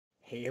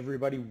Hey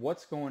everybody,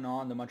 what's going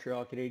on? The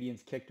Montreal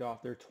Canadiens kicked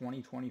off their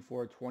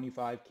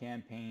 2024-25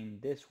 campaign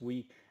this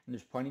week, and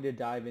there's plenty to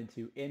dive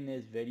into in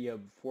this video.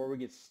 Before we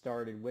get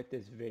started with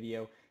this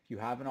video, if you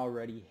haven't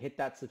already, hit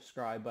that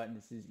subscribe button.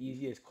 It's as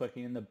easy as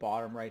clicking in the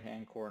bottom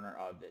right-hand corner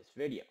of this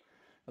video.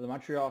 Now, the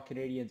Montreal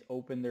Canadiens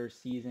opened their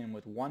season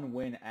with one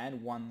win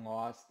and one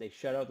loss. They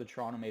shut out the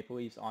Toronto Maple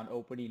Leafs on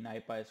opening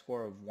night by a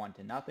score of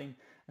 1-0,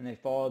 and they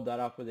followed that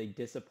up with a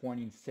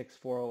disappointing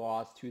 6-4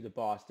 loss to the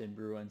Boston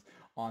Bruins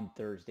on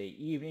Thursday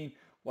evening.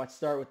 Let's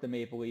start with the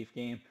Maple Leaf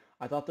game.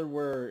 I thought there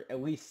were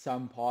at least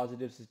some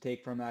positives to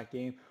take from that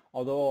game,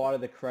 although a lot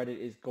of the credit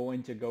is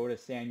going to go to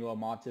Samuel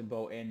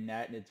Montembeault in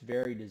net, and it's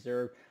very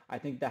deserved. I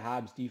think the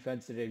Habs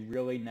defense did a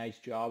really nice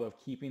job of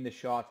keeping the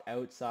shots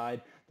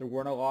outside. There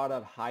weren't a lot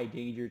of high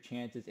danger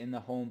chances in the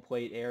home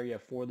plate area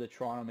for the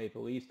Toronto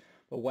Maple Leafs,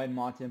 but when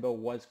Montembeault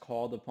was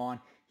called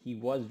upon, he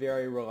was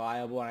very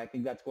reliable, and I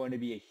think that's going to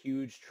be a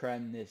huge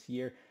trend this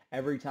year.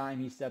 Every time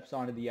he steps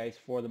onto the ice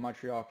for the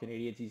Montreal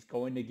Canadiens, he's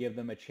going to give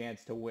them a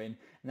chance to win.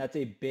 And that's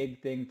a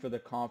big thing for the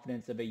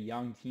confidence of a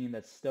young team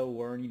that's still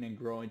learning and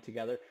growing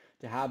together.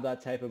 To have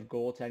that type of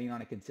goaltending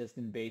on a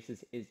consistent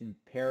basis is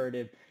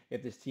imperative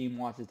if this team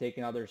wants to take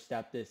another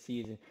step this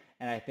season.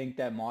 And I think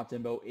that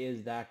Montembeault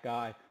is that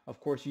guy. Of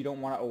course, you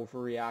don't want to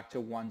overreact to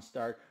one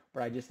start,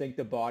 but I just think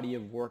the body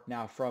of work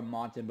now from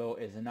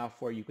Montembeault is enough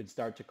where you can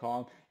start to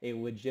call him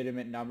a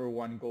legitimate number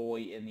one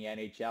goalie in the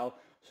NHL.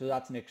 So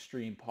that's an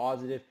extreme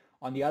positive.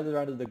 On the other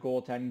end of the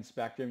goaltending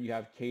spectrum, you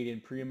have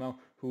Cayden Primeau,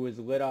 who was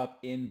lit up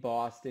in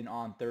Boston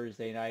on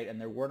Thursday night, and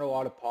there weren't a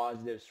lot of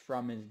positives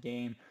from his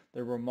game.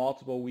 There were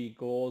multiple weak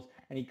goals,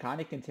 and he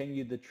kind of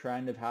continued the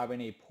trend of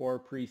having a poor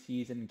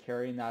preseason and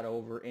carrying that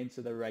over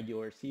into the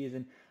regular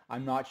season.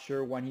 I'm not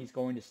sure when he's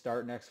going to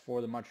start next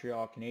for the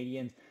Montreal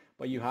Canadiens,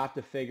 but you have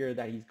to figure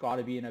that he's got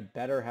to be in a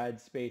better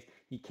headspace.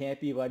 He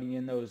can't be letting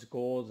in those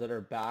goals that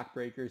are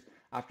backbreakers.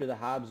 After the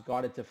Habs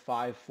got it to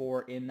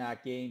 5-4 in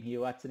that game, he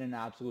lets in an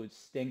absolute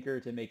stinker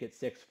to make it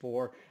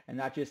 6-4, and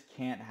that just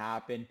can't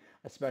happen,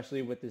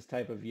 especially with this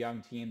type of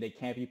young team. They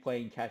can't be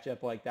playing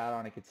catch-up like that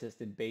on a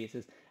consistent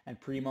basis, and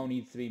Primeau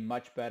needs to be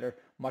much better,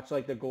 much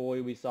like the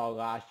goalie we saw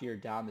last year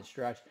down the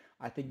stretch.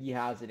 I think he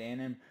has it in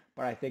him,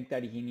 but I think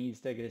that he needs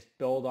to just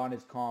build on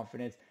his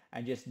confidence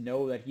and just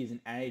know that he's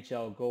an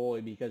NHL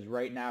goalie, because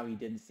right now he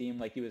didn't seem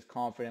like he was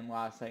confident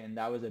last night, and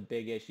that was a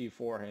big issue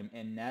for him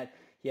in net.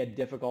 He had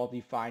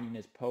difficulty finding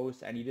his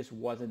post, and he just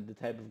wasn't the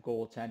type of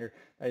goaltender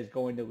that is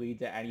going to lead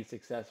to any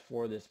success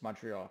for this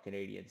Montreal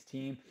Canadiens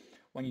team.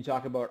 When you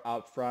talk about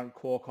up front,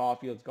 Cole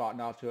Caulfield's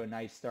gotten off to a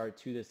nice start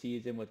to the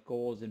season with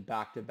goals in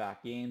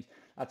back-to-back games.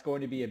 That's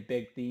going to be a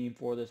big theme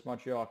for this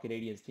Montreal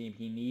Canadiens team.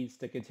 He needs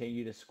to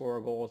continue to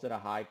score goals at a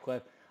high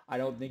clip. I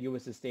don't think it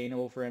was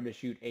sustainable for him to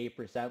shoot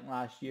 8%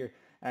 last year,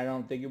 and I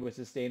don't think it was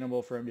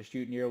sustainable for him to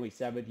shoot nearly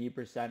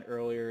 17%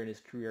 earlier in his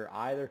career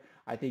either.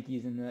 I think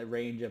he's in the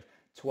range of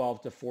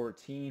 12 to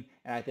 14,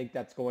 and I think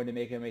that's going to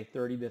make him a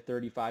 30 to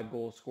 35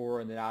 goal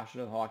scorer in the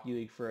National Hockey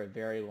League for a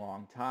very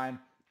long time.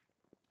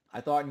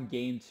 I thought in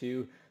game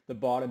two, the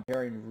bottom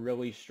pairing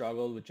really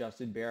struggled with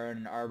Justin Barron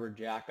and Arbor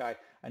Xhekaj,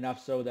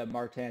 enough so that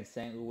Martin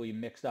St. Louis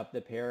mixed up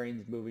the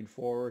pairings moving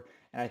forward,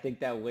 and I think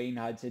that Lane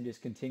Hutson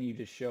just continued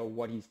to show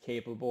what he's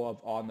capable of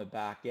on the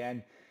back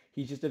end.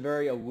 He's just a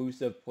very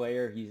elusive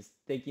player. He's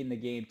thinking the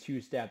game two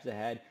steps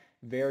ahead.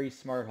 Very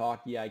smart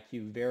hockey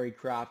IQ, very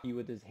crafty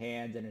with his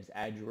hands and his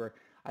edge work.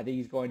 I think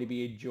he's going to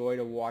be a joy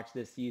to watch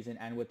this season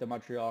and with the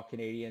Montreal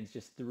Canadiens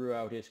just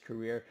throughout his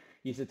career.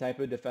 He's the type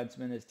of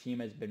defenseman this team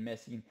has been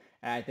missing,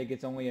 and I think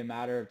it's only a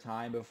matter of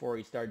time before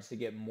he starts to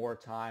get more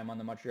time on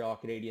the Montreal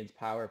Canadiens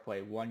power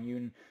play one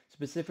unit,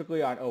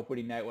 specifically on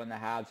opening night when the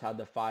Habs had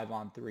the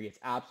 5-on-3. It's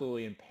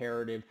absolutely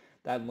imperative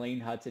that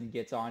Lane Hutson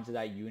gets onto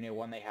that unit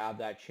when they have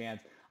that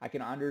chance. I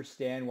can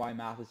understand why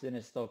Matheson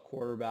is still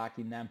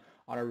quarterbacking them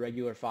on a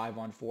regular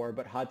 5-on-4,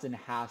 but Hutson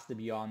has to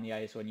be on the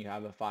ice when you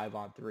have a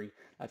 5-on-3.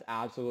 That's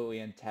absolutely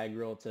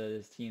integral to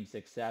this team's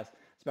success,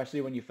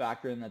 especially when you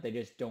factor in that they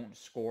just don't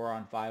score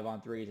on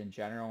 5-on-3s in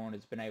general, and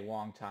it's been a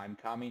long time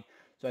coming.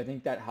 So I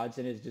think that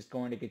Hutson is just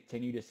going to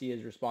continue to see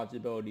his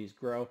responsibilities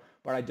grow,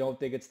 but I don't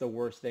think it's the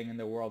worst thing in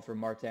the world for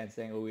Martin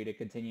St. Louis to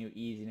continue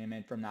easing him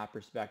in from that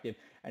perspective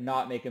and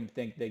not make him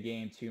think the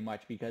game too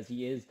much, because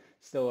he is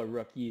still a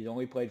rookie. He's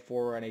only played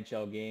 4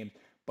 NHL games,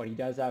 but he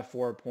does have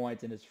 4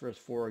 points in his first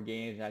 4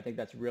 games, and I think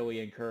that's really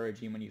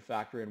encouraging when you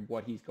factor in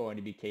what he's going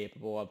to be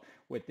capable of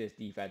with this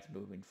defense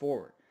moving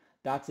forward.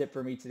 That's it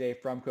for me today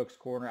from Cook's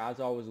Corner. As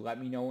always, let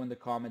me know in the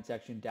comment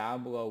section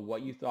down below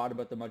what you thought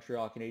about the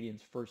Montreal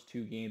Canadiens' first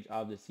 2 games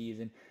of the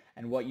season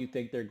and what you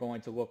think they're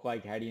going to look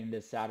like heading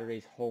into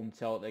Saturday's home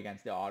tilt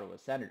against the Ottawa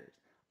Senators.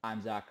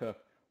 I'm Zach Cook.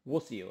 We'll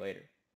see you later.